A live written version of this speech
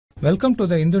Welcome to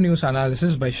the Hindu News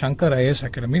Analysis by Shankar IAS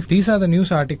Academy. These are the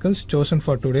news articles chosen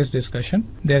for today's discussion.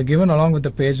 They are given along with the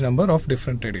page number of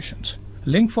different editions.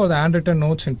 Link for the handwritten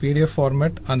notes in PDF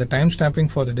format and the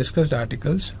timestamping for the discussed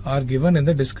articles are given in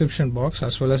the description box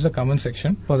as well as the comment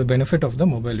section for the benefit of the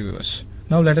mobile viewers.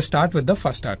 Now let us start with the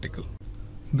first article.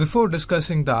 Before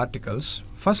discussing the articles,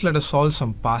 first let us solve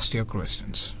some past year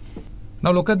questions.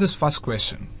 Now look at this first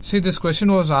question. See, this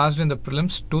question was asked in the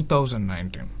Prelims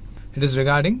 2019. It is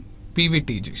regarding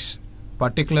PVTGs,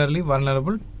 particularly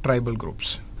vulnerable tribal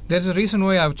groups. There's a reason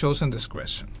why I have chosen this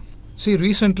question. See,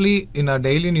 recently in our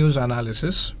daily news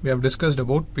analysis, we have discussed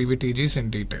about PVTGs in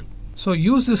detail. So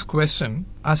use this question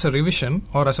as a revision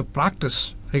or as a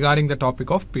practice regarding the topic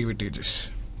of PVTGs.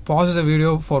 Pause the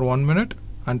video for 1 minute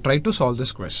and try to solve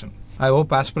this question. I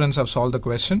hope aspirants have solved the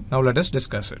question. Now let us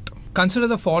discuss it. Consider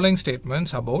the following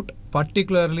statements about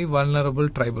particularly vulnerable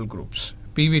tribal groups,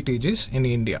 PVTGs in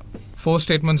India. 4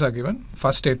 statements are given.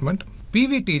 First statement,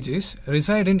 PVTGs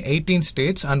reside in 18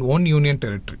 states and 1 union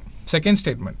territory. Second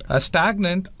statement, a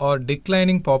stagnant or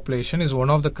declining population is one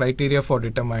of the criteria for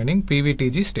determining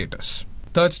PVTG status.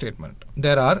 Third statement,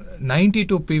 there are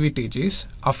 92 PVTGs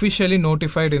officially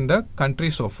notified in the country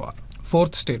so far.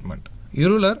 Fourth statement,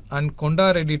 Irular and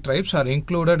Konda Reddy tribes are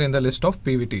included in the list of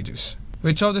PVTGs.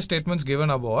 Which of the statements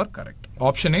given above are correct?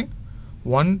 Option A,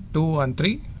 1, 2 and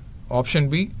 3. Option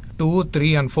B, 2,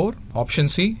 3 and 4. Option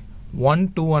C,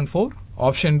 1, 2 and 4.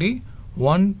 Option D,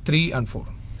 1, 3 and 4.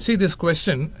 See, this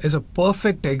question is a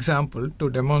perfect example to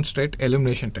demonstrate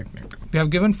elimination technique. We have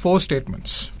given 4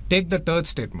 statements. Take the third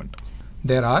statement.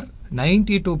 There are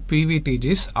 92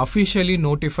 PVTGs officially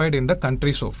notified in the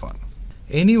country so far.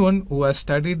 Anyone who has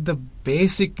studied the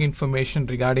basic information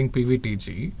regarding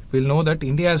PVTG will know that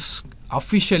India has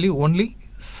officially only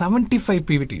 75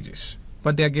 PVTGs.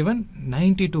 But they are given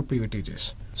 92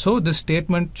 PVTGs. So this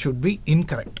statement should be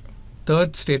incorrect.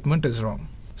 Third statement is wrong.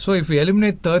 So if we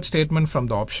eliminate third statement from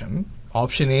the option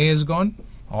A is gone,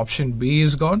 option B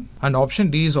is gone, and option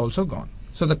D is also gone.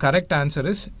 So the correct answer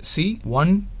is C,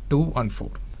 1, 2 and 4.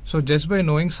 So just by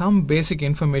knowing some basic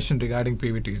information regarding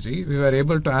PVTG, we were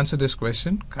able to answer this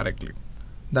question correctly.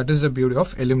 That is the beauty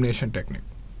of elimination technique.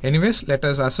 Anyways, let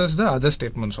us assess the other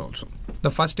statements also.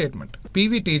 The first statement,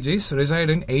 PVTGs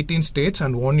reside in 18 states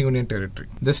and 1 union territory.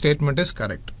 This statement is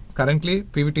correct. Currently,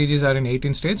 PVTGs are in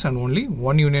 18 states and only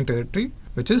 1 union territory,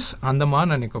 which is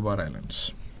Andaman and Nicobar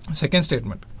Islands. Second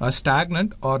statement, a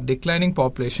stagnant or declining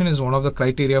population is one of the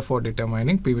criteria for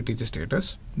determining PVTG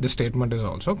status. This statement is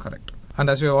also correct. And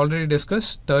as we have already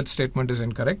discussed, third statement is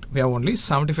incorrect. We have only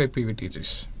 75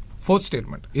 PVTGs. Fourth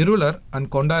statement, Irular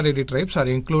and Konda Reddy tribes are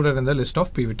included in the list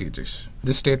of PVTGs.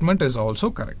 This statement is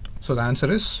also correct. So the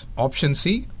answer is option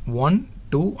C, 1,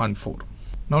 2 and 4.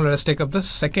 Now let us take up the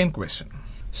second question.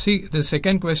 See, the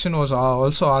second question was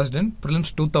also asked in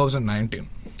Prelims 2019.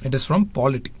 It is from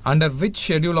Polity. Under which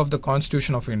schedule of the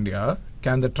Constitution of India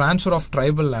can the transfer of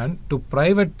tribal land to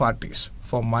private parties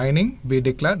for mining be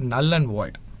declared null and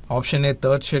void? Option A,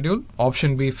 3rd schedule.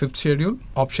 Option B, 5th schedule.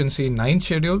 Option C, 9th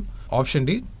schedule. Option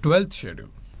D, 12th schedule.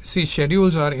 See,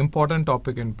 schedules are important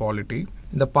topic in polity.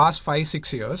 In the past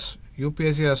 5-6 years,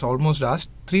 UPSC has almost asked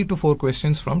 3 to 4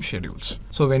 questions from schedules.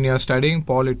 So when you are studying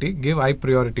polity, give high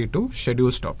priority to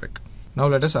schedules topic. Now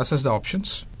let us assess the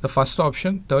options. The first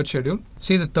option, 3rd schedule.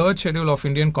 See, the 3rd schedule of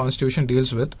Indian Constitution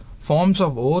deals with forms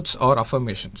of oaths or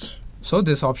affirmations. So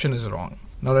this option is wrong.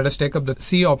 Now let us take up the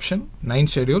C option, 9th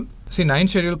schedule. See, 9th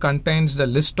schedule contains the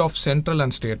list of central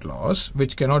and state laws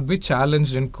which cannot be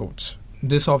challenged in courts.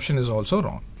 This option is also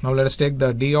wrong. Now let us take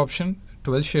the D option,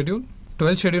 12th schedule.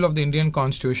 12th schedule of the Indian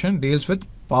Constitution deals with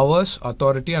powers,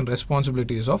 authority and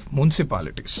responsibilities of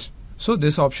municipalities. So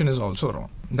this option is also wrong.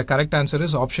 The correct answer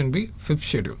is option B, 5th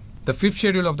schedule. The 5th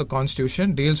schedule of the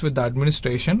Constitution deals with the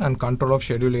administration and control of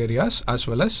scheduled areas as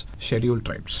well as scheduled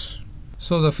tribes.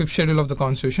 So the 5th schedule of the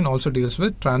Constitution also deals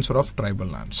with transfer of tribal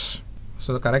lands.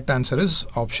 So the correct answer is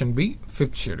option B,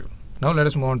 5th schedule. Now let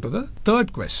us move on to the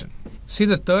third question. See,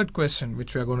 the third question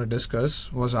which we are going to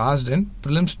discuss was asked in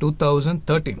Prelims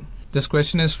 2013. This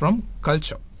question is from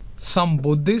culture. Some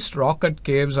Buddhist rock-cut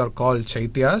caves are called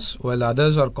chaityas while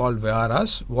others are called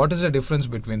viharas. What is the difference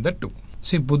between the two?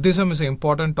 See, Buddhism is an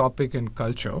important topic in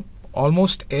culture.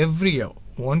 Almost every year,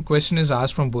 one question is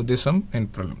asked from Buddhism in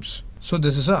Prelims. So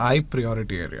this is a high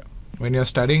priority area. When you are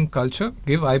studying culture,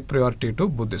 give high priority to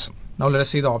Buddhism. Now let us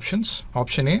see the options.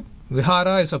 Option A,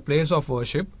 Vihara is a place of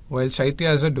worship while Chaitya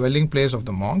is a dwelling place of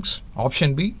the monks.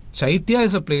 Option B, Chaitya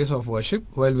is a place of worship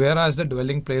while Vihara is the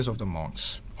dwelling place of the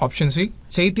monks. Option C,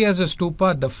 Chaitya is a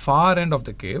stupa at the far end of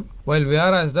the cave while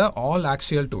Vihara is the all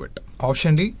axial to it.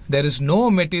 Option D, there is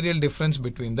no material difference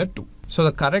between the two. So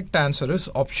the correct answer is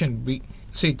option B.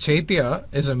 See, Chaitya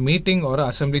is a meeting or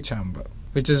assembly chamber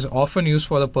which is often used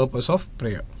for the purpose of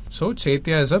prayer. So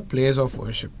Chaitya is a place of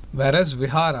worship, whereas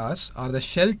Viharas are the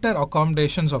shelter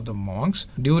accommodations of the monks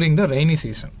during the rainy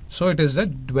season. So it is the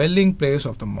dwelling place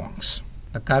of the monks.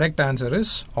 The correct answer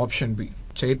is option B.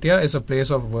 Chaitya is a place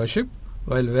of worship,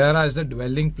 while Vihara is the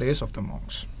dwelling place of the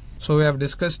monks. So we have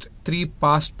discussed 3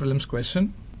 past prelims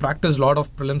questions. Practice lot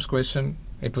of prelims question.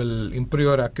 It will improve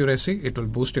your accuracy. It will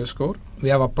boost your score. We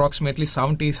have approximately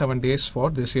 77 days for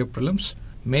this year prelims.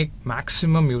 Make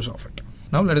maximum use of it.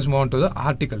 Now let us move on to the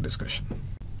article discussion.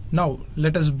 Now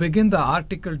let us begin the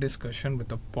article discussion with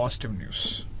the positive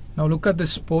news. Now look at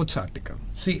this sports article.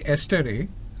 See, yesterday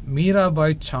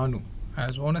Mirabai Chanu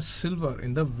has won a silver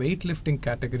in the weightlifting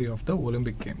category of the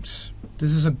Olympic Games.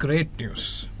 This is a great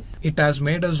news. It has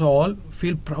made us all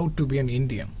feel proud to be an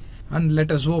Indian. And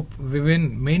let us hope we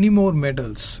win many more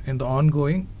medals in the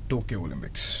ongoing Tokyo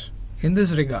Olympics. In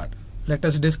this regard, let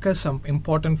us discuss some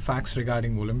important facts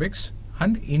regarding Olympics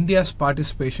and India's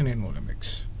participation in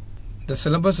Olympics. The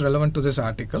syllabus relevant to this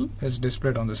article is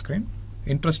displayed on the screen.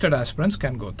 Interested aspirants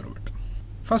can go through it.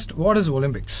 First, what is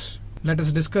Olympics? Let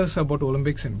us discuss about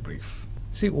Olympics in brief.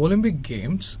 See, Olympic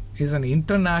Games is an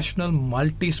international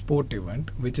multi-sport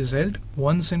event which is held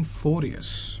once in 4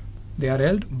 years. They are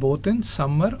held both in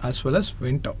summer as well as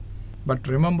winter. But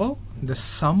remember, the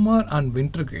summer and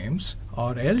winter games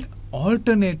are held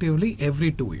alternatively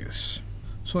every 2 years.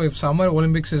 So if summer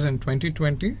Olympics is in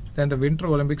 2020, then the winter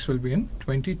Olympics will be in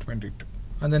 2022.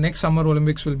 And the next summer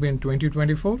Olympics will be in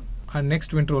 2024 and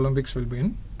next winter Olympics will be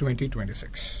in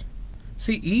 2026.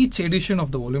 See, each edition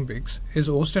of the Olympics is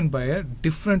hosted by a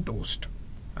different host.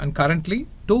 And currently,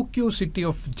 Tokyo City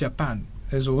of Japan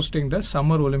is hosting the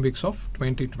Summer Olympics of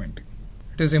 2020.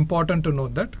 It is important to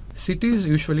note that cities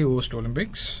usually host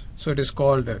Olympics. So it is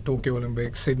called Tokyo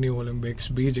Olympics, Sydney Olympics,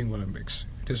 Beijing Olympics.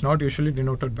 It is not usually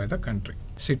denoted by the country.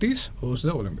 Cities host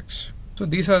the Olympics. So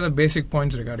these are the basic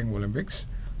points regarding Olympics.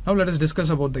 Now let us discuss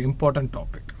about the important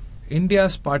topic.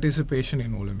 India's participation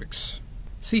in Olympics.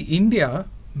 See, India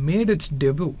made its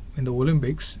debut in the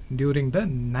Olympics during the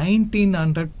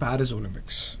 1900 Paris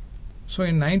Olympics. So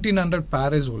in 1900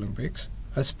 Paris Olympics,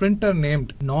 a sprinter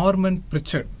named Norman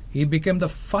Pritchard, he became the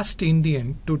first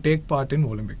Indian to take part in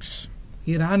Olympics.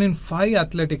 He ran in 5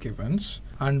 athletic events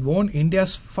and won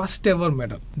India's first ever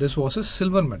medal. This was a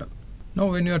silver medal. Now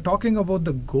when you are talking about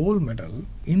the gold medal,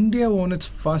 India won its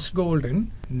first gold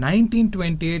in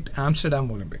 1928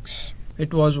 Amsterdam Olympics.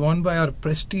 It was won by our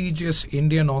prestigious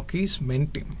Indian hockey's men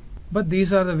team. But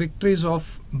these are the victories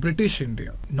of British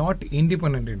India, not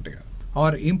independent India.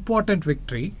 Our important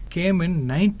victory came in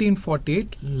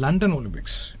 1948 London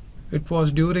Olympics. It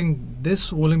was during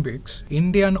this Olympics,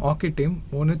 Indian hockey team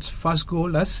won its first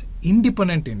gold as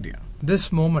independent India.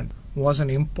 This moment was an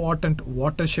important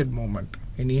watershed moment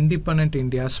in independent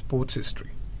India's sports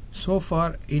history. So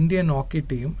far, Indian hockey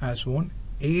team has won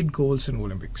 8 golds in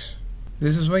Olympics.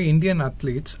 This is why Indian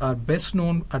athletes are best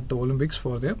known at the Olympics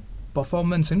for their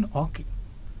performance in hockey.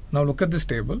 Now look at this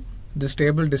table. This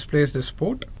table displays the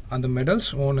sport and the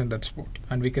medals won in that sport.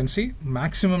 And we can see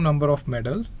maximum number of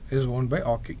medals is won by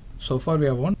hockey. So far we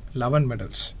have won 11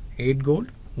 medals, 8 gold,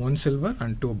 1 silver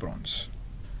and 2 bronze.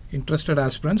 Interested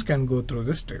aspirants can go through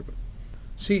this table.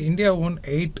 See, India won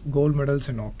 8 gold medals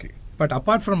in hockey. But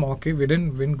apart from hockey, we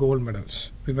didn't win gold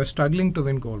medals. We were struggling to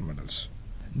win gold medals.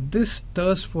 This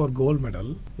thirst for gold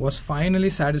medal was finally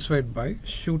satisfied by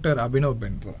shooter Abhinav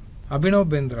Bindra. Abhinav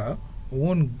Bindra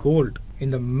won gold in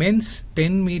the men's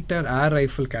 10-meter air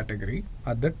rifle category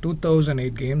at the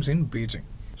 2008 games in Beijing.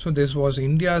 So this was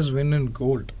India's win in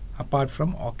gold apart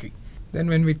from hockey. Then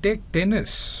when we take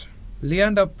tennis,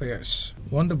 Leander Paes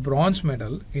won the bronze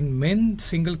medal in men's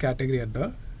single category at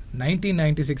the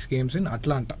 1996 games in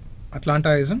Atlanta.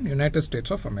 Atlanta is in United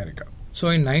States of America. So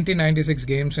in 1996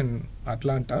 games in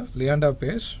Atlanta, Leander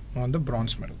Paes won the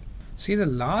bronze medal. See, the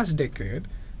last decade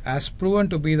has proven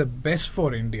to be the best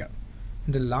for India.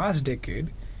 In the last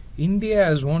decade, India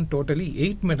has won totally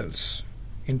 8 medals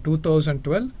in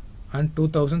 2012 and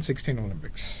 2016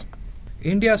 Olympics.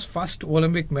 India's first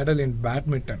Olympic medal in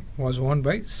badminton was won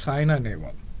by Saina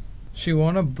Nehwal. She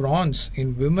won a bronze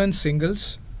in women's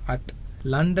singles at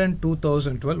London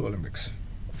 2012 Olympics.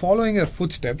 Following her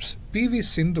footsteps, PV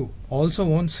Sindhu also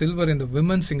won silver in the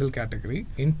women's single category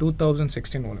in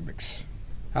 2016 Olympics.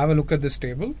 Have a look at this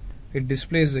table. It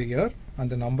displays the year and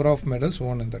the number of medals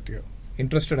won in that year.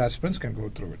 Interested aspirants can go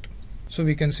through it. So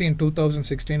we can see in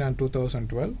 2016 and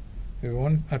 2012, we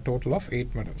won a total of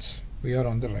 8 medals. We are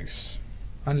on the rise.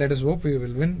 And let us hope we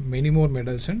will win many more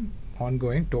medals in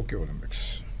ongoing Tokyo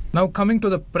Olympics. Now coming to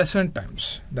the present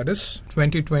times, that is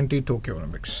 2020 Tokyo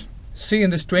Olympics. See, in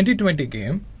this 2020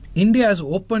 game, India has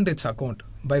opened its account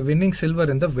by winning silver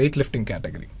in the weightlifting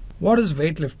category. What is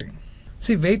weightlifting?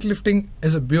 See, weightlifting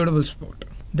is a beautiful sport.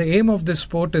 The aim of this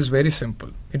sport is very simple.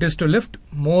 It is to lift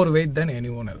more weight than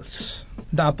anyone else.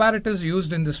 The apparatus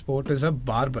used in this sport is a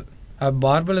barbell. A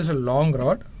barbell is a long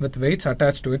rod with weights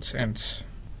attached to its ends.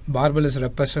 Barbell is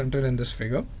represented in this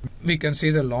figure. We can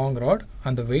see the long rod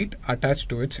and the weight attached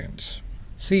to its ends.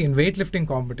 See, in weightlifting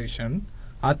competition,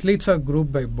 athletes are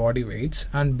grouped by body weights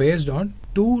and based on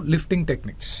two lifting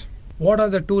techniques. What are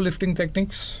the two lifting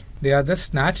techniques? They are the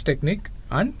snatch technique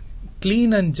and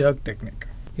clean and jerk technique.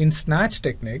 In snatch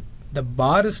technique, the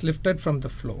bar is lifted from the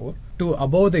floor to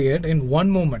above the head in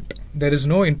one movement. There is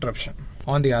no interruption.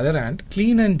 On the other hand,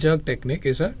 clean and jerk technique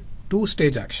is a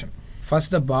two-stage action.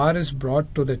 First the bar is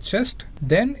brought to the chest,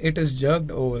 then it is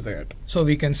jerked over the head. So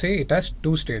we can say it has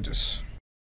two stages.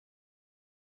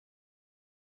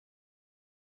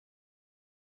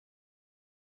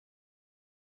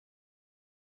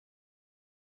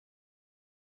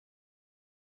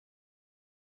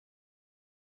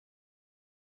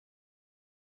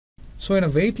 So in a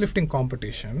weightlifting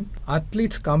competition,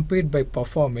 athletes compete by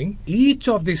performing each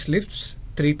of these lifts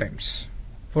 3 times.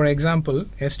 For example,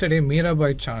 yesterday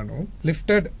Mirabai Chanu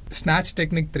lifted snatch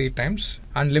technique 3 times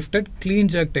and lifted clean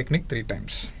jerk technique 3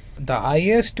 times. The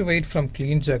highest weight from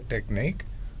clean jerk technique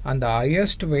and the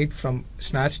highest weight from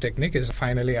snatch technique is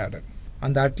finally added.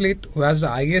 And the athlete who has the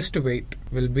highest weight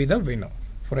will be the winner.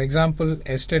 For example,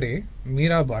 yesterday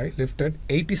Mirabai lifted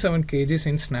 87 kgs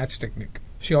in snatch technique.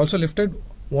 She also lifted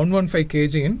 115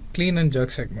 kg in clean and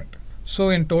jerk segment. So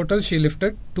in total she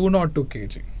lifted 202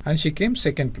 kg and she came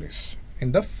second place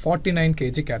in the 49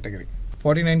 kg category.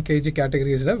 49 kg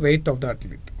category is the weight of the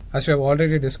athlete. As we have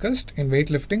already discussed, in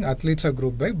weightlifting athletes are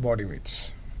grouped by body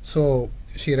weights. So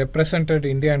she represented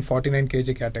India in 49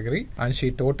 kg category and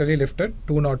she totally lifted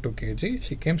 202 kg.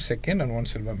 She came second and won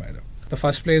silver medal. The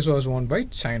first place was won by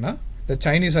China. The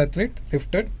Chinese athlete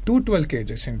lifted 212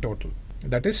 kgs in total.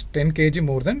 That is 10 kg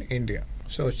more than India.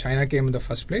 So China came in the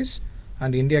first place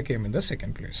and India came in the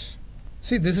second place.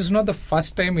 See, this is not the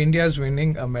first time India is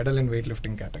winning a medal in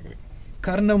weightlifting category.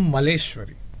 Karnam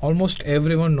Malleshwari, almost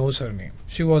everyone knows her name.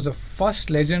 She was the first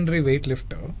legendary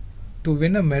weightlifter to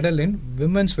win a medal in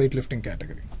women's weightlifting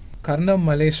category. Karnam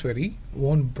Malleshwari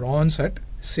won bronze at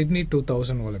Sydney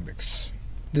 2000 Olympics.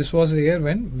 This was the year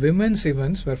when women's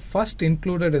events were first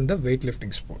included in the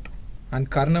weightlifting sport. And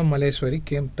Karnam Malleshwari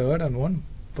came third and won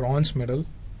bronze medal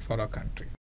for our country.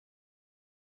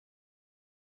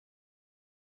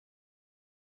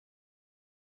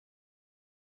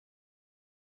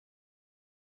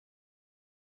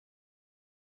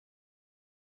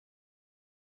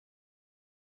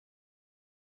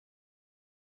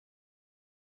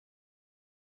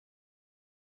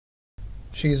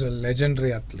 She is a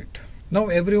legendary athlete. Now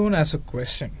everyone has a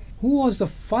question. Who was the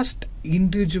first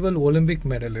individual Olympic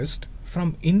medalist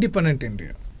from independent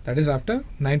India? That is after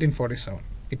 1947.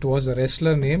 It was a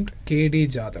wrestler named K.D.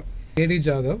 Jadhav. K.D.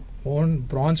 Jadhav won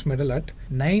bronze medal at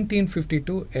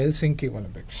 1952 Helsinki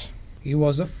Olympics. He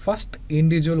was the first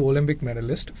individual Olympic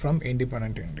medalist from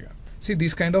independent India. See,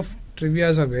 these kind of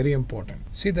trivias are very important.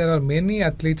 See, there are many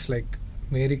athletes like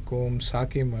Mary Kom,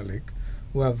 Saki Malik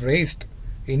who have raised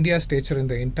India's stature in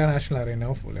the international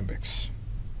arena of Olympics.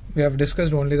 We have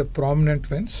discussed only the prominent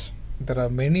wins. There are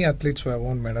many athletes who have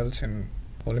won medals in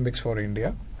Olympics for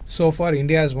India. So far,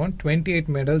 India has won 28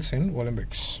 medals in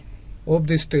Olympics. Hope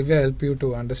this trivia help you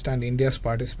to understand India's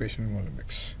participation in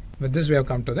Olympics. With this, we have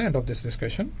come to the end of this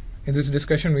discussion. In this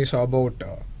discussion, we saw about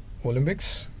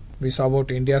Olympics. We saw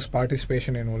about India's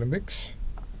participation in Olympics.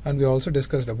 And we also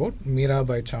discussed about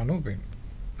Mirabai Chanu win.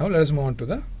 Now, let us move on to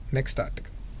the next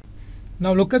article.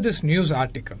 Now, look at this news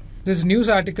article. This news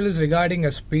article is regarding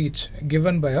a speech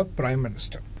given by a Prime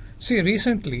Minister. See,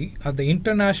 recently at the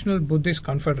International Buddhist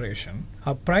Confederation,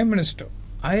 our Prime Minister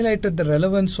highlighted the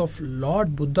relevance of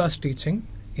Lord Buddha's teaching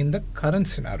in the current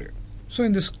scenario. So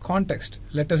in this context,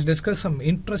 let us discuss some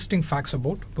interesting facts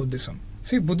about Buddhism.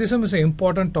 See, Buddhism is an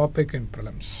important topic in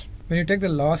prelims. When you take the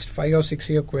last 5 or 6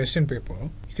 year question paper,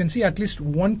 you can see at least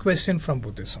one question from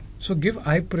Buddhism. So give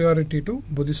high priority to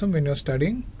Buddhism when you are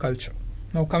studying culture.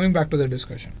 Now coming back to the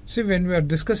discussion. See, when we are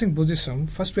discussing Buddhism,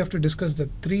 first we have to discuss the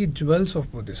 3 jewels of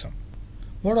Buddhism.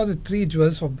 What are the 3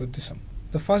 jewels of Buddhism?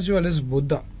 The first jewel is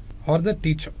Buddha or the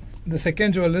teacher. The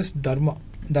second jewel is Dharma.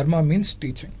 Dharma means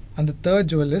teaching. And the third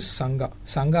jewel is Sangha.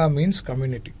 Sangha means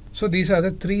community. So these are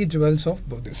the 3 jewels of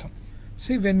Buddhism.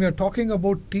 See, when we are talking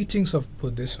about teachings of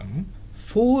Buddhism,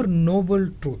 4 noble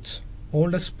truths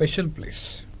hold a special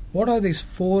place. What are these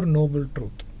 4 noble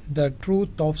truths? the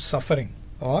truth of suffering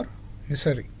or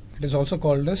misery. It is also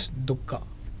called as dukkha.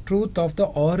 Truth of the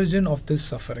origin of this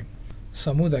suffering.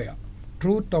 Samudaya.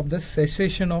 Truth of the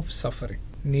cessation of suffering.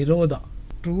 Nirodha.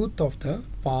 Truth of the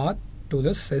path to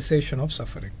the cessation of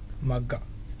suffering. Magga.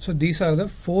 So these are the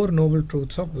 4 noble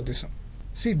truths of Buddhism.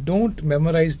 See, don't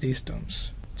memorize these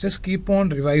terms. Just keep on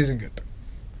revising it.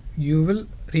 You will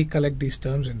recollect these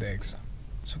terms in the exam.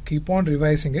 So keep on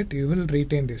revising it, you will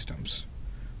retain these terms.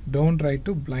 Don't try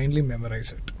to blindly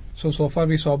memorize it. So far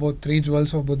we saw about 3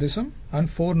 jewels of Buddhism and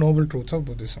 4 noble truths of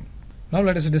Buddhism. Now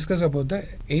let us discuss about the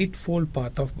Eightfold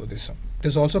Path of Buddhism. It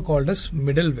is also called as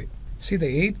middle way. See, the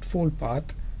Eightfold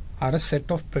Path are a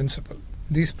set of principles.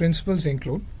 These principles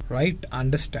include right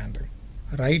understanding,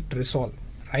 right resolve,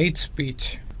 right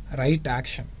speech, right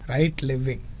action, right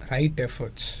living, right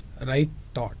efforts, right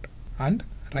thought, and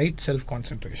right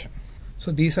self-concentration.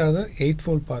 So these are the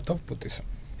Eightfold Path of Buddhism.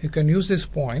 You can use these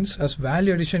points as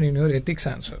value addition in your ethics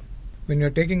answer. When you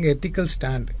are taking an ethical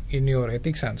stand in your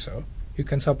ethics answer, you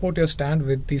can support your stand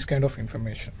with these kind of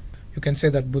information. You can say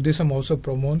that Buddhism also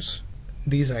promotes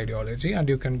these ideology, and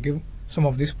you can give some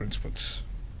of these principles.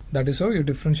 That is how you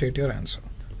differentiate your answer.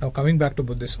 Now coming back to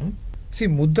Buddhism, see,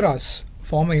 mudras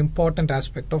form an important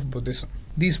aspect of Buddhism.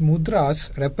 These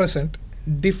mudras represent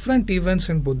different events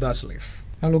in Buddha's life.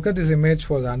 Now look at this image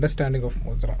for the understanding of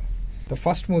mudra. The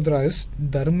first mudra is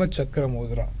Dharma Chakra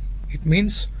mudra. It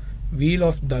means wheel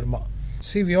of Dharma.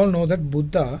 See, we all know that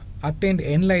Buddha attained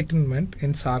enlightenment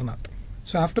in Sarnath.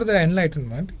 So after the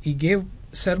enlightenment, he gave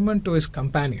sermon to his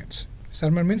companions.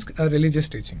 Sermon means a religious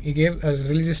teaching. He gave a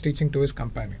religious teaching to his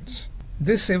companions.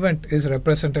 This event is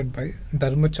represented by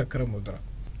Dharma Chakra mudra.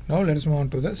 Now let us move on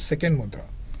to the second mudra.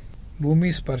 Bhumi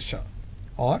Sparsha,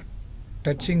 or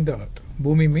touching the earth.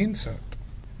 Bhumi means earth.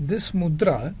 This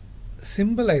mudra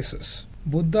symbolizes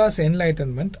Buddha's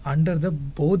enlightenment under the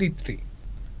Bodhi tree.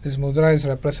 This mudra is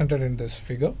represented in this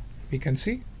figure. We can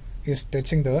see he is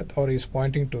touching the earth or he is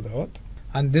pointing to the earth.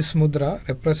 And this mudra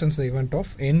represents the event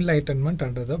of enlightenment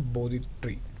under the Bodhi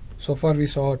tree. So far we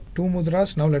saw 2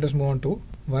 mudras. Now let us move on to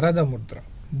Varada mudra.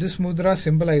 This mudra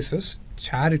symbolizes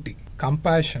charity,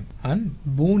 compassion, and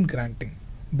boon granting.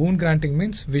 Boon granting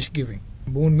means wish giving.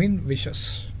 Boon means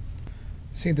wishes.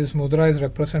 See, this mudra is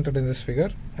represented in this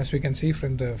figure. As we can see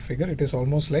from the figure, it is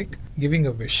almost like giving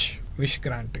a wish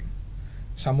granting.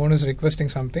 Someone is requesting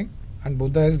something and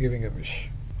Buddha is giving a wish,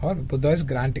 or Buddha is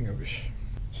granting a wish.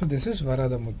 So this is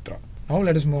Varada mudra. Now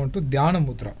let us move on to Dhyana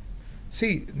mudra.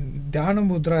 See, Dhyana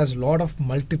mudra has a lot of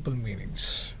multiple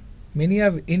meanings. Many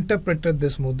have interpreted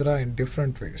this mudra in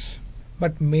different ways.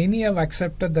 But many have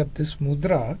accepted that this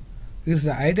mudra is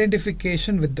the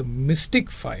identification with the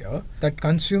mystic fire that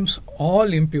consumes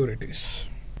all impurities.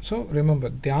 So remember,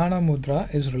 Dhyana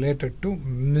mudra is related to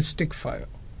mystic fire.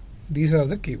 These are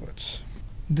the keywords.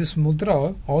 This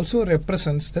mudra also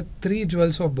represents the 3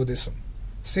 jewels of Buddhism.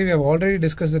 See, we have already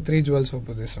discussed the 3 jewels of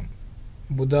Buddhism.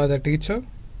 Buddha the teacher,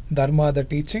 Dharma the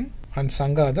teaching, and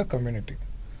Sangha the community.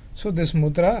 So this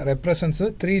mudra represents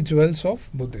the 3 jewels of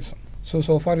Buddhism.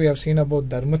 So far we have seen about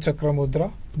Dharma Chakra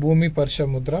mudra, Bhumi Parsha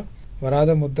mudra,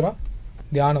 Varada mudra,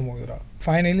 Dhyana mudra.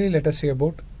 Finally, let us see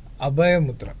about Abhaya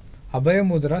mudra. Abhaya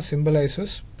mudra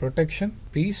symbolizes protection,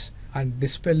 peace, and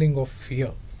dispelling of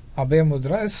fear. Abhaya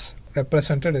mudra is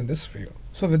represented in this figure.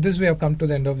 So with this we have come to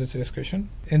the end of this discussion.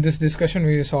 In this discussion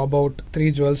we saw about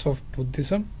 3 jewels of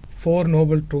Buddhism, 4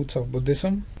 noble truths of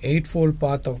Buddhism, 8-fold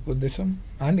path of Buddhism,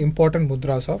 and important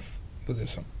mudras of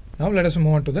Buddhism. Now let us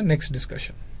move on to the next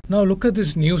discussion. Now look at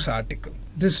this news article.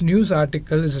 This news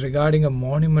article is regarding a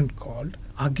monument called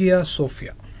Hagia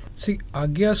Sophia. See,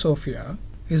 Hagia Sophia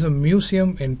is a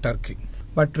museum in Turkey.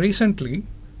 But recently,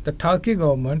 the Turkey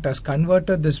government has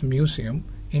converted this museum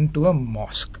into a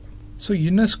mosque. So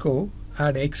UNESCO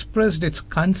had expressed its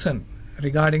concern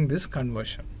regarding this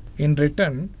conversion. In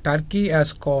return, Turkey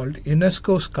has called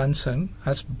UNESCO's concern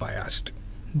as biased.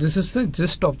 This is the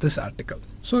gist of this article.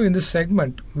 So in this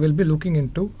segment, we'll be looking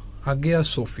into Hagia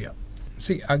Sophia.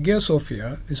 See, Hagia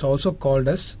Sophia is also called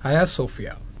as Hagia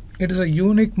Sophia. It is a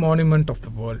unique monument of the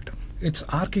world. Its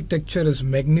architecture is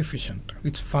magnificent.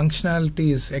 Its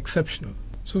functionality is exceptional.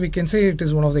 So we can say it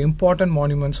is one of the important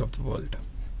monuments of the world.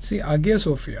 See, Hagia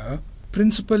Sophia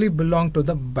principally belonged to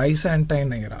the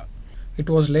Byzantine era. It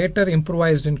was later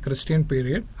improvised in Christian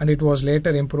period, and it was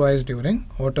later improvised during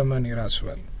Ottoman era as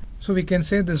well. So we can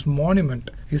say this monument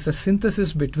is a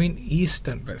synthesis between East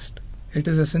and West. It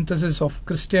is a synthesis of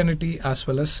Christianity as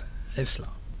well as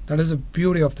Islam. That is the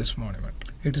beauty of this monument.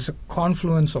 It is a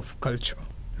confluence of culture.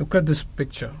 Look at this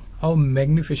picture, how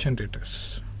magnificent it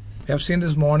is. We have seen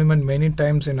this monument many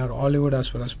times in our Hollywood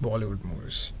as well as Bollywood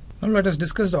movies. Now let us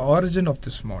discuss the origin of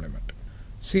this monument.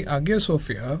 See, Hagia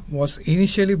Sophia was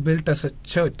initially built as a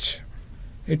church.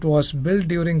 It was built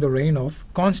during the reign of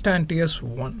Constantius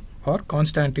I or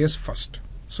Constantius I.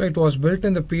 So it was built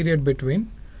in the period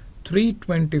between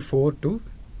 324 to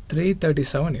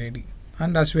 337 AD.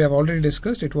 And as we have already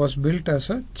discussed, it was built as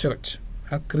a church,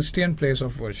 a Christian place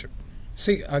of worship.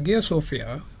 See, Hagia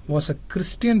Sophia was a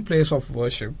Christian place of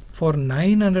worship for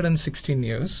 916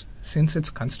 years since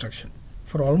its construction.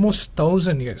 For almost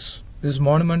 1000 years, this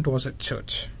monument was a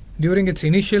church. During its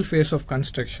initial phase of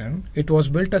construction, it was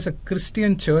built as a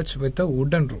Christian church with a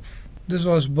wooden roof. This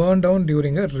was burned down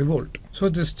during a revolt. So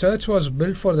this church was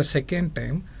built for the second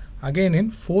time again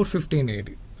in 415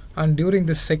 AD. And during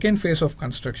this second phase of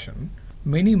construction,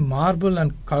 many marble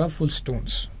and colorful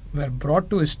stones were brought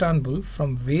to Istanbul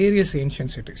from various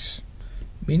ancient cities.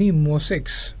 Many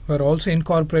mosaics were also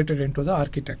incorporated into the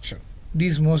architecture.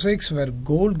 These mosaics were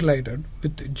gold-gilded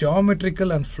with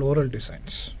geometrical and floral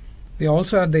designs. They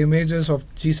also had the images of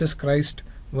Jesus Christ,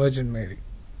 Virgin Mary.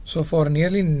 So for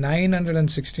nearly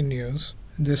 916 years,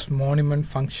 this monument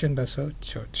functioned as a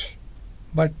church.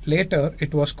 But later,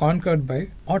 it was conquered by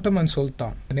Ottoman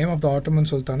Sultan. The name of the Ottoman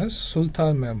Sultan is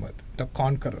Sultan Mehmed, the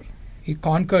Conqueror. He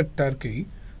conquered Turkey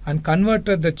and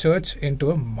converted the church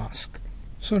into a mosque.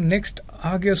 So next,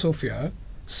 Hagia Sophia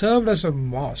served as a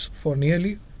mosque for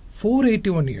nearly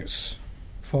 481 years.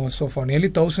 For nearly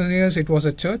 1000 years it was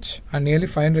a church, and nearly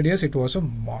 500 years it was a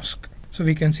mosque. So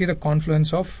we can see the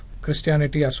confluence of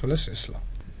Christianity as well as Islam.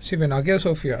 See, when Hagia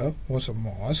Sophia was a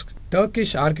mosque,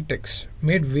 Turkish architects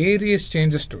made various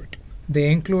changes to it.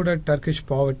 They included Turkish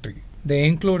poetry, they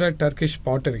included Turkish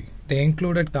pottery, they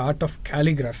included the art of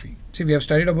calligraphy. See, we have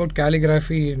studied about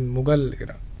calligraphy in Mughal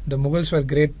era. The Mughals were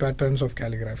great patrons of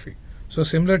calligraphy. So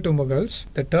similar to Mughals,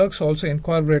 the Turks also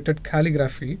incorporated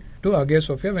calligraphy to Hagia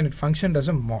Sophia when it functioned as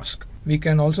a mosque. We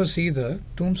can also see the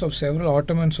tombs of several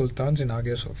Ottoman sultans in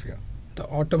Hagia Sophia. The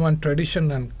Ottoman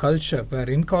tradition and culture were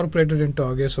incorporated into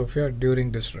Hagia Sophia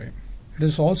during this reign. It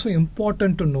is also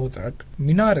important to know that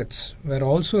minarets were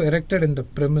also erected in the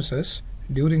premises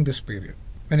during this period.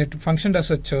 When it functioned as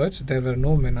a church, there were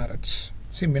no minarets.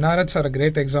 See, minarets are a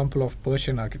great example of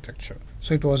Persian architecture.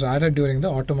 So it was added during the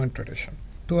Ottoman tradition.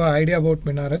 To our idea about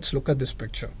minarets, look at this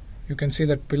picture. You can see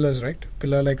that pillars, right?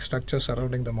 Pillar-like structures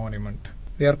surrounding the monument.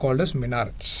 They are called as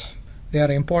minarets. They are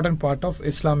an important part of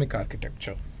Islamic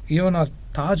architecture. Even our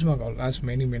Taj Mahal has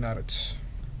many minarets.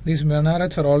 These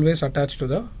minarets are always attached to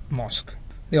the mosque.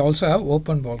 They also have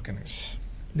open balconies.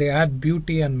 They add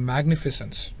beauty and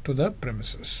magnificence to the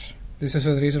premises. This is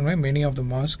the reason why many of the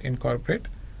mosques incorporate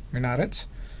minarets.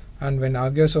 And when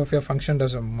Hagia Sophia functioned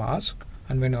as a mosque,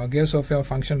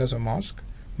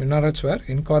 minarets were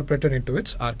incorporated into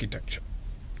its architecture.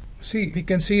 See, we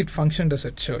can see it functioned as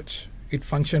a church. It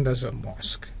functioned as a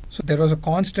mosque. So there was a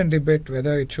constant debate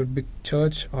whether it should be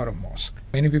church or a mosque.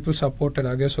 Many people supported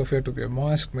Hagia Sophia to be a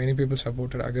mosque. Many people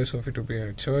supported Hagia Sophia to be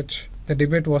a church. The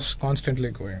debate was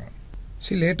constantly going on.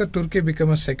 See, later Turkey became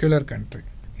a secular country.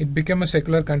 It became a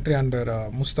secular country under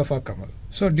Mustafa Kemal.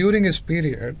 So during his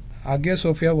period, Hagia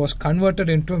Sophia was converted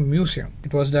into a museum.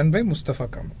 It was done by Mustafa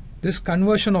Kemal. This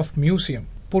conversion of museum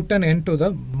put an end to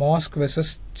the mosque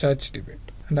versus church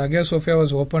debate. And Hagia Sophia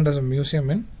was opened as a museum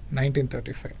in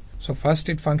 1935. So first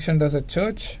it functioned as a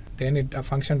church, then it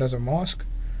functioned as a mosque,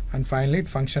 and finally it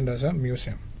functioned as a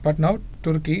museum. But now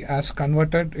Turkey has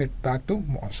converted it back to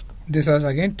mosque. This has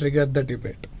again triggered the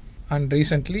debate. And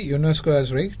recently UNESCO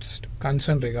has raised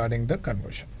concern regarding the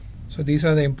conversion. So these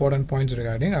are the important points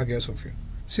regarding Hagia Sophia.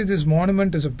 See, this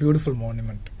monument is a beautiful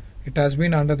monument. It has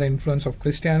been under the influence of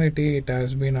Christianity, it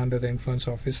has been under the influence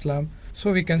of Islam.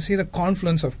 So we can see the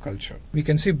confluence of culture. We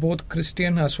can see both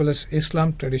Christian as well as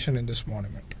Islam tradition in this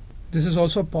monument. This is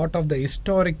also part of the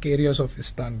historic areas of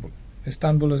Istanbul.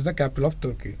 Istanbul is the capital of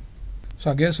Turkey.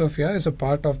 So Hagia Sophia is a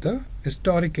part of the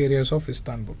historic areas of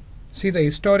Istanbul. See, the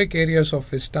historic areas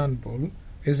of Istanbul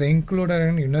is included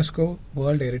in UNESCO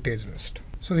World Heritage List.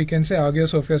 So we can say Hagia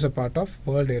Sophia is a part of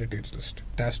World Heritage List.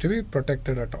 It has to be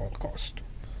protected at all cost.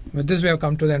 With this, we have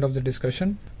come to the end of the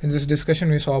discussion. In this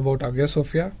discussion, we saw about Hagia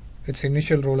Sophia, its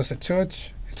initial role as a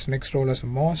church, its next role as a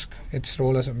mosque, its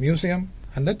role as a museum,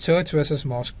 and the church versus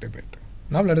mosque debate.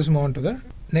 Now let us move on to the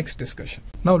next discussion.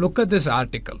 Now look at this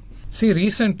article. See,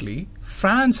 recently,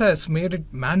 France has made it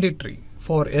mandatory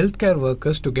for healthcare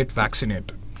workers to get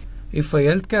vaccinated. If a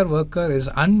healthcare worker is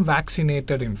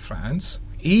unvaccinated in France,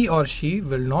 he or she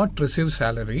will not receive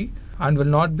salary and will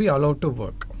not be allowed to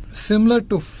work. Similar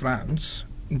to France,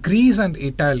 Greece and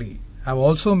Italy have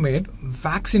also made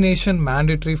vaccination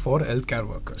mandatory for healthcare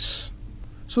workers.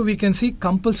 So we can see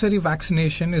compulsory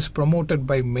vaccination is promoted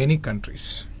by many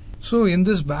countries. So in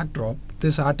this backdrop,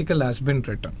 this article has been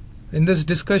written. In this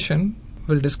discussion,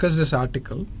 we'll discuss this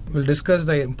article, we'll discuss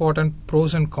the important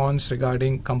pros and cons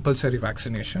regarding compulsory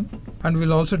vaccination, and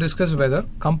we'll also discuss whether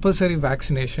compulsory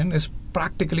vaccination is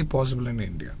practically possible in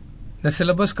India. The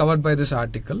syllabus covered by this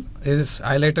article is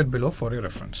highlighted below for your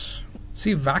reference.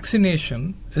 See,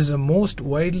 vaccination is the most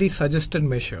widely suggested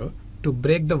measure to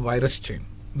break the virus chain.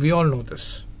 We all know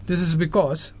this. This is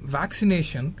because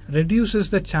vaccination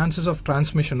reduces the chances of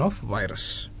transmission of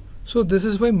virus. So this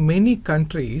is why many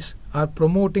countries are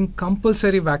promoting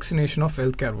compulsory vaccination of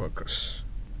healthcare workers.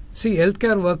 See,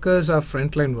 healthcare workers are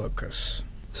frontline workers,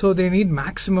 so they need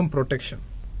maximum protection.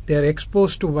 They are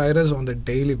exposed to virus on a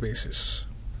daily basis.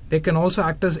 They can also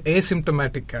act as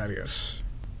asymptomatic carriers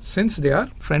since they are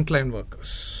frontline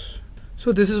workers.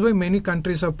 So this is why many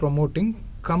countries are promoting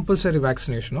compulsory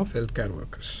vaccination of healthcare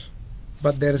workers.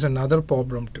 But there is another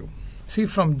problem too. See,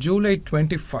 from July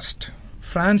 21st,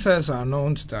 France has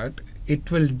announced that it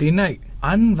will deny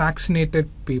unvaccinated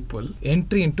people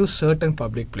entry into certain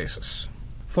public places.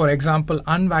 For example,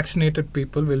 unvaccinated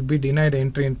people will be denied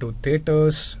entry into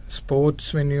theatres,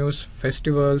 sports venues,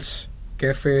 festivals,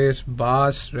 cafes,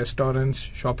 bars, restaurants,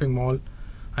 shopping mall,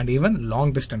 and even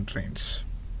long-distance trains.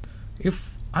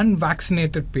 If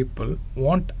unvaccinated people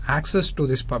want access to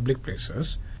these public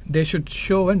places, they should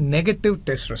show a negative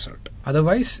test result.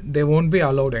 Otherwise, they won't be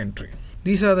allowed entry.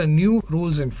 These are the new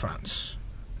rules in France.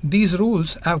 These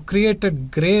rules have created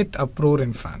great uproar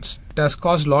in France. It has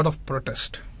caused a lot of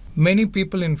protest. Many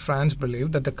people in France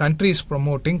believe that the country is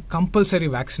promoting compulsory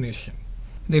vaccination.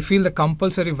 They feel the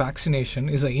compulsory vaccination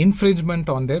is an infringement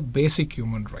on their basic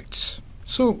human rights.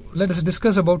 So, let us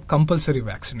discuss about compulsory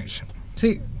vaccination.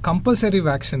 See, compulsory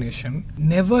vaccination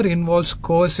never involves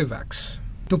coercive acts.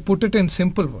 To put it in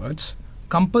simple words,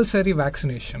 compulsory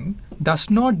vaccination does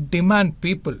not demand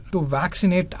people to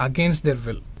vaccinate against their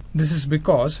will. This is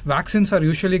because vaccines are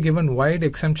usually given wide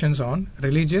exemptions on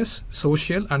religious,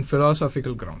 social and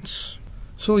philosophical grounds.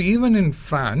 So even in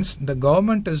France, the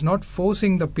government is not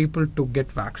forcing the people to get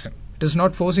vaccine. It is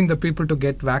not forcing the people to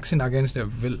get vaccine against their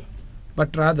will.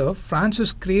 But rather, France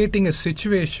is creating a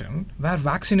situation where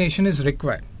vaccination is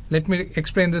required. Let me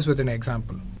explain this with an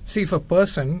example. See, if a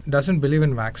person doesn't believe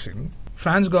in vaccine,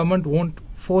 France government won't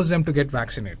force them to get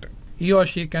vaccinated. He or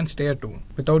she can stay at home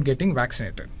without getting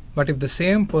vaccinated. But if the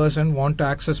same person wants to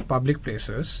access public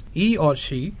places, he or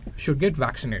she should get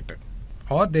vaccinated,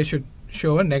 or they should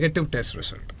show a negative test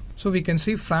result. So we can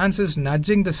see France is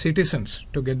nudging the citizens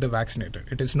to get the vaccinated.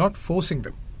 It is not forcing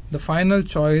them. The final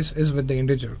choice is with the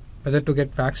individual, whether to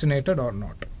get vaccinated or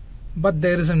not. But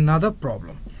there is another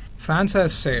problem. France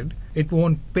has said it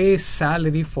won't pay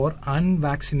salary for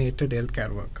unvaccinated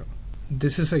healthcare worker.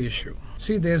 This is an issue.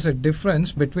 See, there's a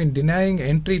difference between denying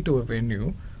entry to a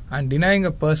venue and denying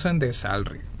a person their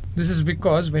salary. This is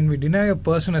because when we deny a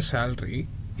person a salary,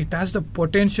 it has the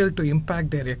potential to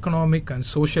impact their economic and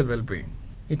social well-being.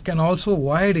 It can also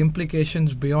wide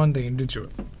implications beyond the individual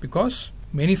because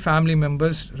many family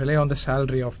members rely on the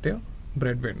salary of their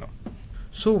breadwinner.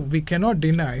 So we cannot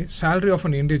deny salary of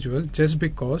an individual just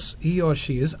because he or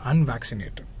she is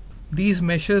unvaccinated. These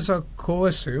measures are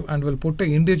coercive and will put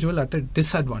an individual at a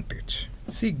disadvantage.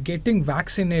 See, getting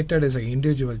vaccinated is an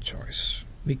individual choice.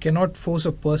 We cannot force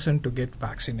a person to get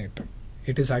vaccinated.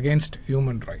 It is against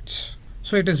human rights.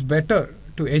 So it is better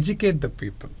to educate the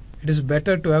people. It is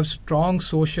better to have strong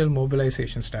social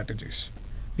mobilization strategies.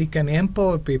 We can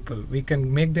empower people. We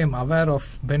can make them aware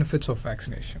of benefits of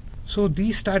vaccination. So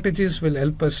these strategies will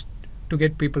help us to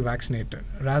get people vaccinated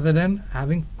rather than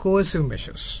having coercive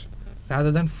measures,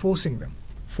 rather than forcing them.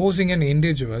 Forcing an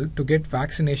individual to get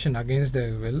vaccination against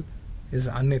their will is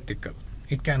unethical.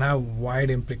 It can have wide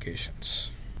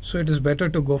implications. So it is better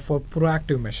to go for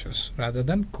proactive measures rather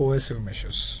than coercive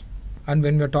measures. And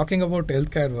when we are talking about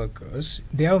healthcare workers,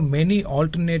 they have many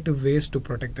alternative ways to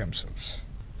protect themselves.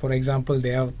 For example,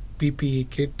 they have PPE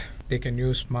kit, they can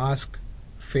use mask,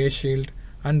 face shield,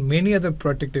 and many other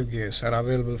protective gears are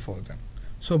available for them.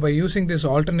 So by using this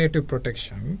alternative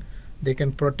protection, they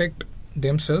can protect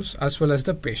themselves as well as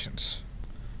the patients.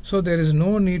 So there is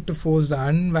no need to force the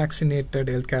unvaccinated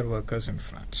healthcare workers in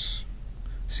France.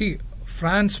 See,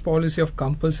 France's policy of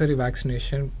compulsory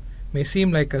vaccination may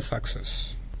seem like a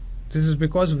success. This is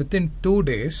because within 2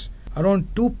 days,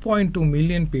 around 2.2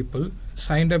 million people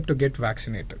signed up to get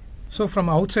vaccinated. So from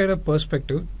an outsider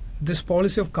perspective, this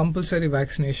policy of compulsory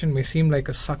vaccination may seem like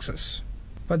a success,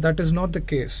 but that is not the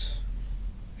case.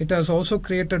 It has also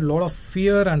created a lot of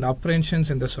fear and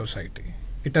apprehensions in the society.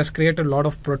 It has created a lot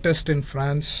of protest in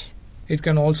France. It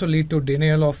can also lead to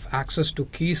denial of access to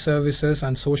key services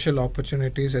and social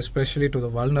opportunities, especially to the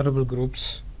vulnerable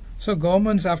groups. So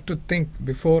governments have to think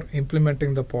before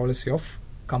implementing the policy of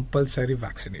compulsory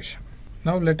vaccination.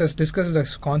 Now let us discuss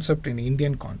this concept in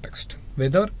Indian context.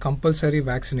 Whether compulsory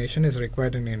vaccination is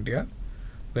required in India,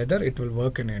 whether it will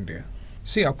work in India.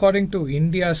 See, according to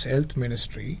India's Health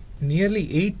Ministry, nearly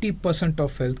 80%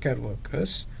 of healthcare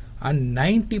workers and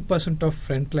 90% of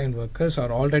frontline workers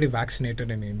are already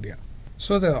vaccinated in India.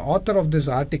 So the author of this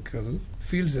article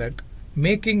feels that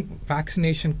making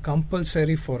vaccination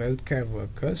compulsory for healthcare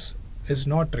workers is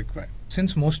not required,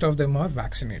 since most of them are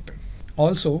vaccinated.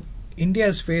 Also, India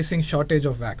is facing shortage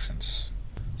of vaccines.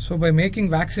 So by making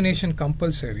vaccination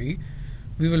compulsory,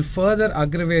 we will further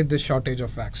aggravate the shortage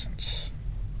of vaccines.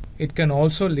 It can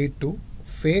also lead to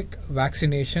fake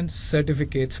vaccination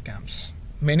certificate scams.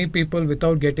 Many people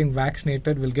without getting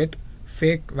vaccinated will get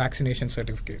fake vaccination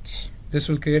certificates. This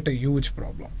will create a huge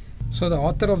problem. So the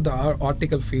author of the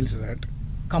article feels that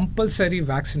compulsory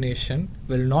vaccination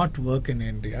will not work in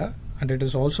India and it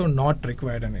is also not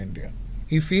required in India.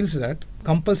 He feels that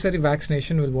compulsory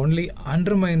vaccination will only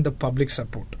undermine the public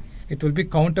support. It will be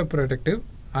counterproductive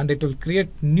and it will create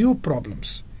new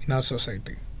problems in our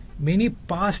society. Many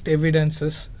past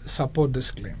evidences support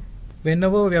this claim.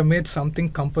 Whenever we have made something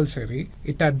compulsory,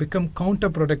 it had become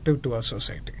counterproductive to our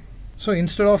society. So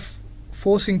instead of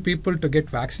forcing people to get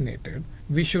vaccinated,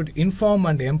 we should inform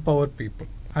and empower people,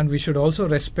 and we should also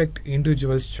respect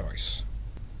individuals' choice.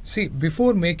 See,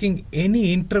 before making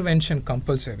any intervention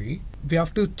compulsory, we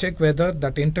have to check whether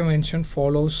that intervention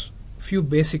follows few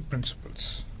basic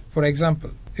principles. For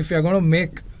example, if we are going to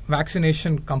make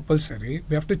vaccination compulsory,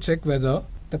 we have to check whether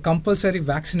the compulsory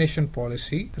vaccination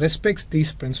policy respects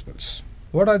these principles.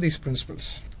 What are these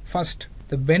principles? First,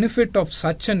 the benefit of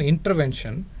such an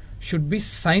intervention should be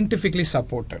scientifically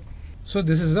supported. So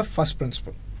this is the first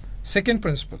principle. Second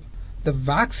principle, the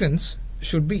vaccines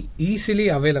should be easily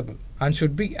available and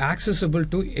should be accessible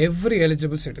to every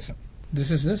eligible citizen.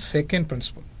 This is the second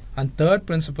principle. And third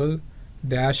principle,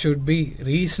 there should be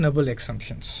reasonable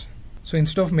exemptions. So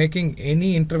instead of making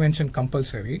any intervention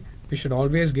compulsory, we should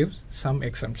always give some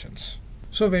exemptions.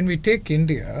 So when we take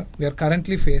India, we are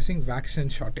currently facing vaccine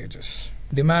shortages.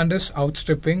 Demand is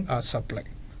outstripping our supply.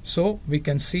 So we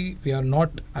can see we are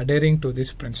not adhering to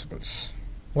these principles.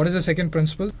 What is the second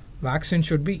principle? Vaccine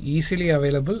should be easily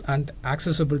available and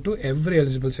accessible to every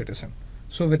eligible citizen.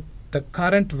 So with the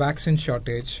current vaccine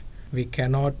shortage, we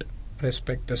cannot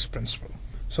respect this principle.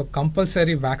 So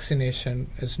compulsory vaccination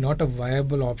is not a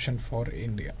viable option for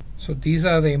India. So these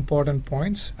are the important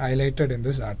points highlighted in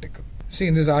this article. See,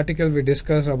 in this article we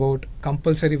discuss about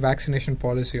compulsory vaccination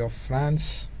policy of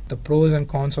France, the pros and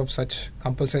cons of such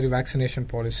compulsory vaccination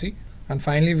policy, and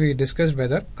finally we discussed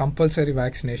whether compulsory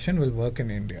vaccination will work in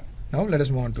India. Now let us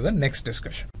move on to the next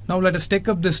discussion. Now let us take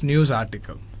up this news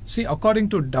article. See, according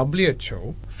to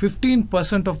WHO,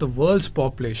 15% of the world's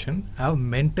population have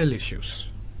mental issues.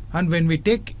 And when we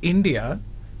take India,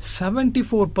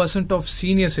 74% of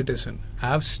senior citizens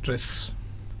have stress.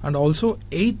 And also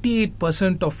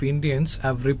 88% of Indians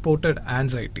have reported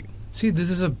anxiety. See, this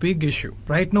is a big issue.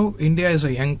 Right now, India is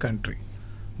a young country.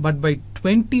 But by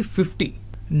 2050,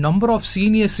 number of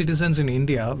senior citizens in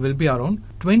India will be around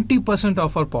 20%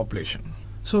 of our population.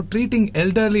 So treating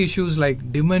elderly issues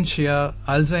like dementia,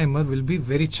 Alzheimer will be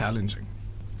very challenging.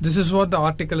 This is what the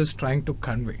article is trying to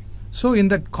convey. So in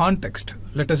that context,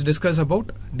 let us discuss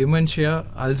about dementia,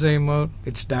 Alzheimer,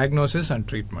 its diagnosis and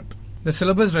treatment. The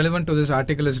syllabus relevant to this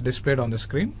article is displayed on the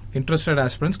screen. Interested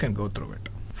aspirants can go through it.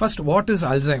 First, what is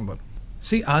Alzheimer?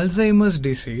 See, Alzheimer's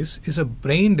disease is a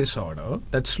brain disorder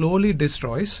that slowly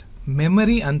destroys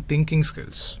memory and thinking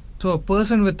skills. So a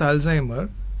person with Alzheimer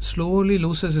slowly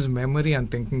loses his memory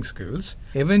and thinking skills.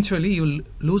 Eventually, he will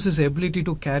lose his ability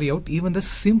to carry out even the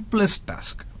simplest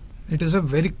task. It is a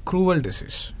very cruel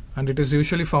disease, and it is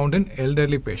usually found in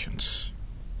elderly patients.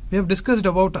 We have discussed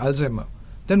about Alzheimer.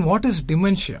 Then what is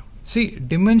dementia? See,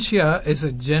 dementia is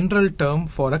a general term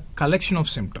for a collection of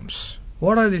symptoms.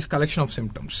 What are these collection of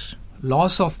symptoms?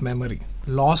 Loss of memory,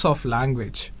 loss of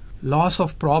language, loss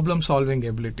of problem-solving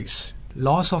abilities,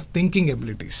 loss of thinking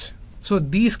abilities. So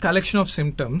these collection of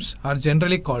symptoms are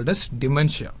generally called as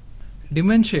dementia.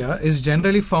 Dementia is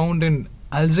generally found in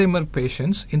Alzheimer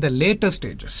patients in the later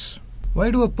stages. Why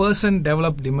do a person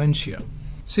develop dementia?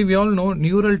 See, we all know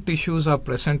neural tissues are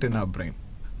present in our brain.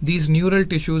 These neural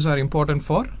tissues are important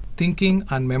for thinking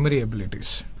and memory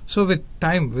abilities. So with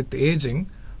time, with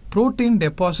aging, protein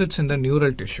deposits in the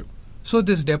neural tissue. So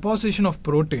this deposition of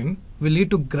protein will lead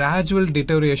to gradual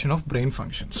deterioration of brain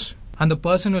functions. And the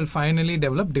person will finally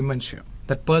develop dementia.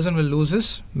 That person will lose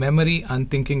his memory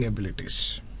and thinking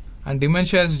abilities. And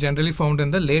dementia is generally found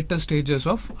in the later stages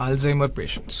of Alzheimer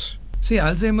patients. See,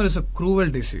 Alzheimer is a cruel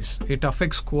disease. It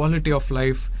affects quality of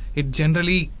life. It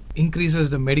generally increases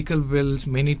the medical bills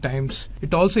many times.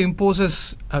 It also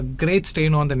imposes a great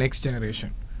strain on the next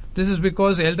generation. This is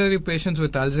because elderly patients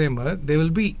with Alzheimer, they will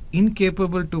be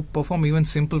incapable to perform even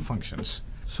simple functions.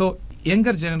 So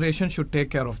younger generation should take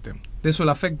care of them. This will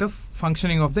affect the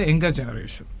functioning of the younger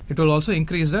generation. It will also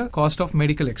increase the cost of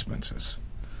medical expenses.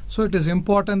 So it is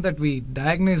important that we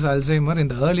diagnose Alzheimer in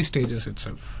the early stages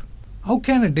itself. How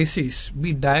can a disease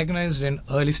be diagnosed in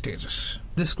early stages?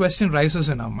 This question rises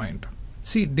in our mind.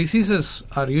 See, diseases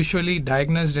are usually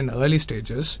diagnosed in early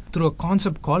stages through a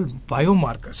concept called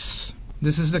biomarkers.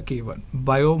 This is the key one,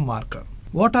 biomarker.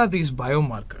 What are these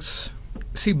biomarkers?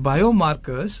 See,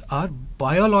 biomarkers are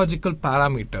biological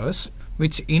parameters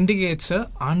which indicates an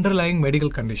underlying medical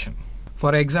condition.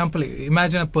 For example,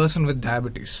 imagine a person with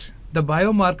diabetes. The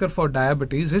biomarker for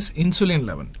diabetes is insulin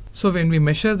level. So when we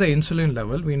measure the insulin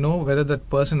level, we know whether that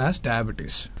person has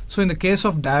diabetes. So in the case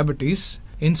of diabetes,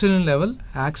 insulin level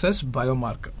acts as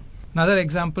biomarker. Another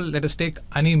example, let us take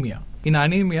anemia. In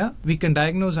anemia, we can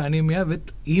diagnose anemia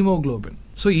with hemoglobin.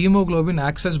 So hemoglobin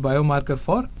acts as biomarker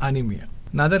for anemia.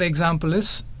 Another example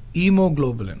is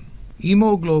hemoglobin.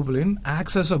 Hemoglobin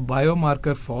acts as a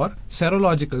biomarker for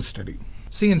serological study.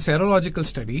 See, in serological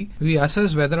study, we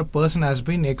assess whether a person has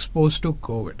been exposed to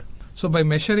COVID. So by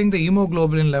measuring the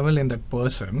hemoglobin level in that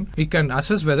person, we can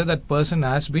assess whether that person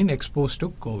has been exposed to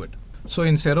COVID. So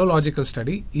in serological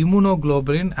study,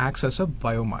 immunoglobulin acts as a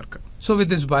biomarker. So with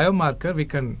this biomarker, we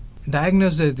can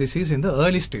diagnose the disease in the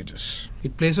early stages.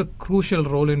 It plays a crucial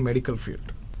role in medical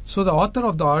field. So the author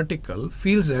of the article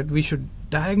feels that we should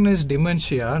diagnose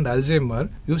dementia and Alzheimer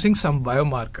using some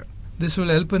biomarker. This will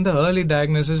help in the early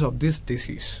diagnosis of this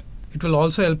disease. It will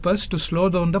also help us to slow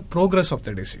down the progress of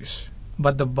the disease.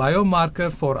 But the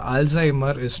biomarker for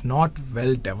Alzheimer is not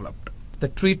well developed. The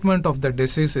treatment of the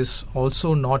disease is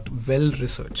also not well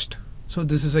researched. So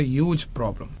this is a huge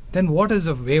problem. Then what is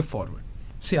the way forward?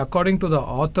 See, according to the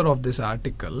author of this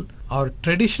article, our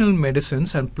traditional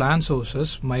medicines and plant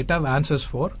sources might have answers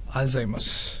for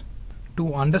Alzheimer's.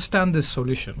 To understand this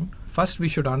solution, first we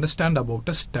should understand about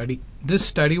a study. This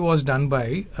study was done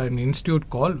by an institute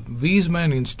called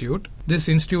Weizmann Institute. This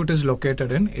institute is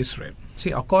located in Israel.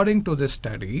 See, according to this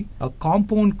study, a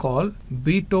compound called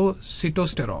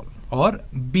beta-sitosterol or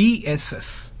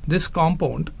BSS. This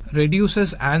compound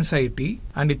reduces anxiety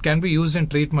and it can be used in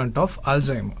treatment of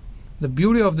Alzheimer. The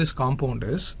beauty of this compound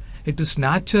is it is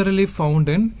naturally found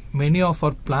in many of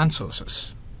our plant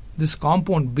sources. This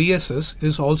compound BSS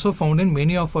is also found in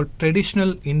many of our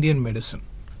traditional Indian medicine.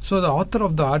 So the author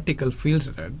of the article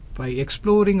feels that by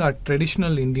exploring our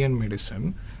traditional Indian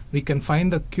medicine, we can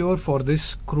find the cure for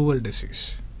this cruel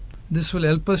disease. This will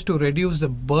help us to reduce the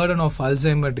burden of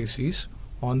Alzheimer disease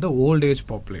on the old age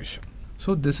population.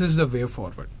 So this is the way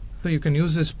forward. So you can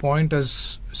use this point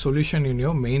as solution in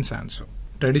your mains answer.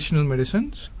 Traditional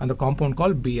medicines and the compound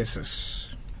called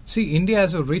BSS. See, India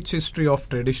has a rich history of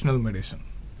traditional medicine.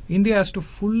 India has to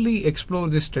fully explore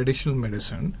this traditional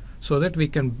medicine so that we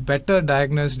can better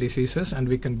diagnose diseases and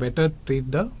we can better treat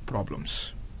the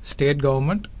problems. State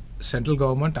government, central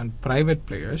government and private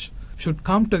players should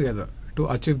come together to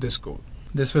achieve this goal.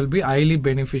 This will be highly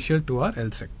beneficial to our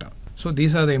health sector. So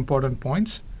these are the important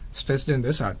points stressed in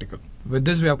this article. With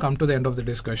this, we have come to the end of the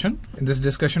discussion. In this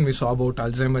discussion, we saw about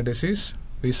Alzheimer disease,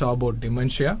 we saw about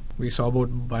dementia, we saw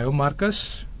about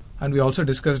biomarkers, and we also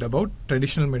discussed about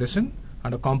traditional medicine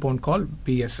and a compound called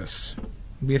BSS.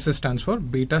 BSS stands for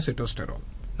beta-sitosterol.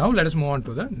 Now let us move on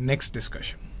to the next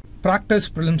discussion. Practice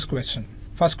prelims question.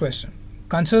 First question.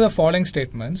 Consider the following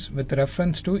statements with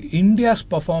reference to India's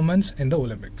performance in the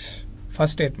Olympics.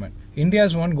 First statement. India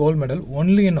has won gold medal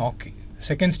only in hockey.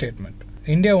 Second statement.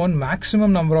 India won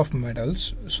maximum number of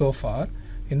medals so far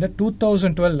in the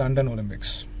 2012 London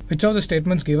Olympics. Which of the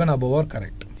statements given above are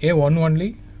correct? A 1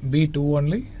 only, B 2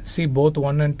 only, C both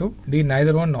 1 and 2, D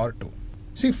neither 1 nor 2.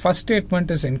 See, first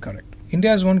statement is incorrect.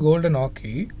 India has won gold in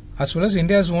hockey as well as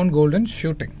India has won gold in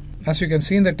shooting. As you can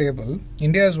see in the table,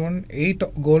 India has won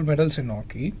 8 gold medals in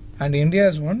hockey and India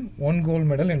has won 1 gold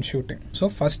medal in shooting. So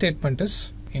first statement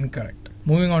is incorrect.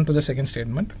 Moving on to the second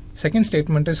statement. Second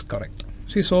statement is correct.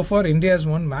 See, so far India has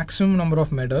won maximum number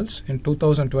of medals in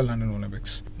 2012 London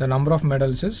Olympics. The number of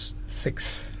medals is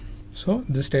 6. So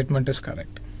this statement is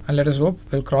correct. And let us hope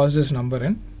we'll cross this number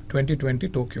in 2020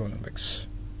 Tokyo Olympics.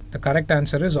 The correct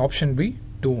answer is option B,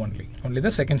 2 only. Only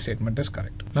the second statement is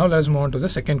correct. Now let us move on to the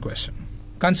second question.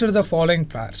 Consider the following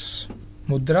pairs.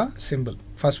 Mudra, symbol.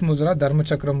 First mudra, Dharma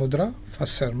Chakra mudra,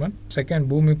 first sermon. Second,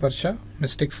 Bhumi Parsha,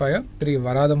 mystic fire. 3,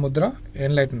 Varada mudra,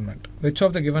 enlightenment. Which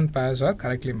of the given pairs are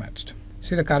correctly matched?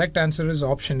 See, the correct answer is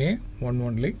option A, 1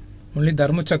 only. Only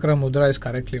Dharma Chakra mudra is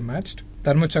correctly matched.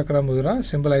 Dharma Chakra mudra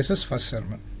symbolizes first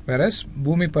sermon. Whereas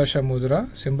Bhumi Parsha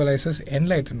Mudra symbolizes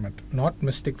enlightenment, not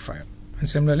mystic fire. And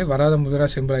similarly, Varada Mudra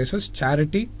symbolizes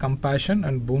charity, compassion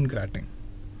and boon granting,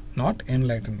 not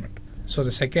enlightenment. So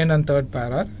the second and third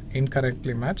pair are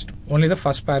incorrectly matched. Only the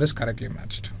first pair is correctly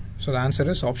matched. So the answer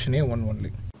is option A, 1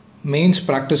 only. Mains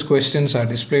practice questions are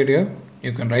displayed here.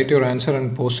 You can write your answer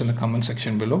and post in the comment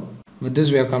section below. With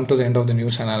this, we have come to the end of the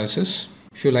news analysis.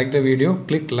 If you like the video,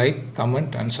 click like,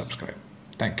 comment and subscribe.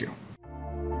 Thank you.